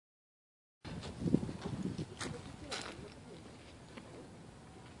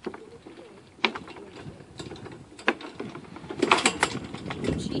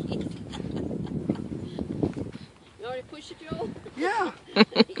to push it, Joel? Yeah.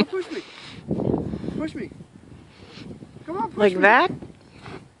 Come push me. Push me. Come on, push like me. that?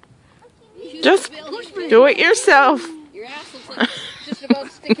 Just Do it yourself. Your ass looks like just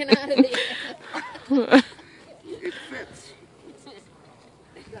about sticking out of the It fits.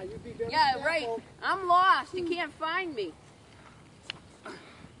 Yeah, right. I'm lost. You can't find me.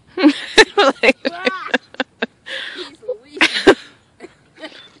 Like, Jeez Louise.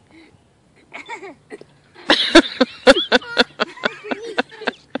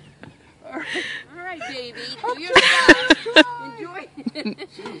 All right, baby. Do your ride.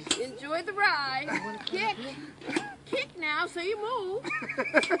 Enjoy the ride. Kick. Kick now so you move.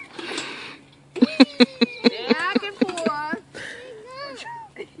 Back and forth.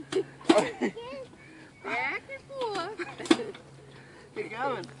 Back and forth. Hey,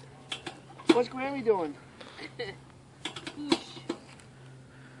 Gavin. What's Grammy doing?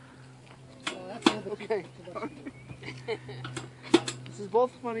 Okay. This is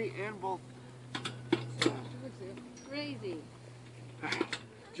both funny and both. Crazy.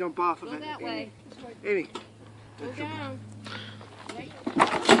 Jump off of Go it. that way. Amy. Go down.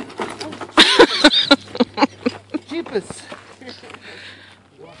 Jeepus.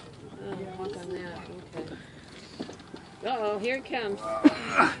 Walk on that. Okay. Uh-oh, here it comes.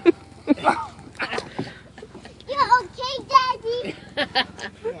 You okay, Daddy?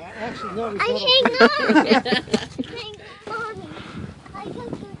 Actually, no. I hate Mommy. Mommy. I got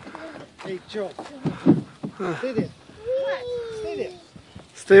to. Hey, Joe. Stay there. Stay there.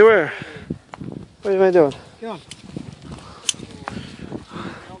 stay where? What am I doing? Come on.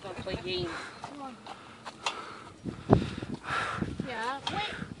 I'm going to play games. Yeah. Wait.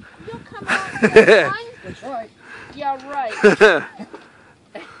 You'll come out. That's right. Yeah, right.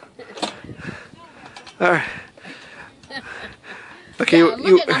 All right. Okay, Yeah,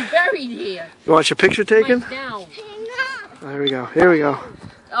 look at I'm buried here. you want your picture taken? Mine's down. There we go. Here we go.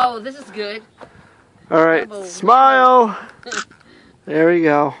 Oh, this is good. All right, smile. There we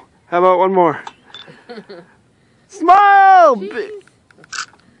go. How about one more? Smile.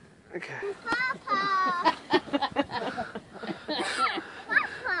 Okay. Papa.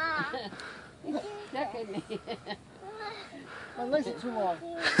 Look at me. Unless it's too long.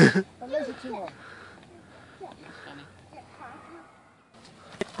 Unless it's too long.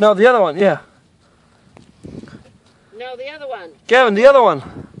 No, the other one. Yeah. No, the other one. Gavin, the other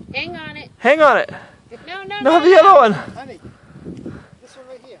one. Hang on it. Hang on it. No, no, No, no. the other one. Honey. This one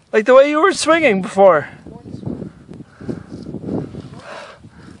right here. Like the way you were swinging before.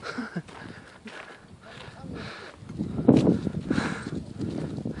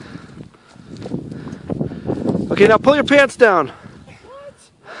 Okay, now pull your pants down. What?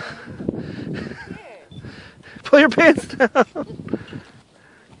 Pull your pants down.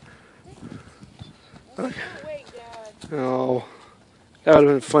 Okay. Oh, that would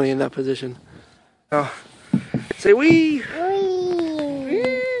have been funny in that position. Oh. Say wee.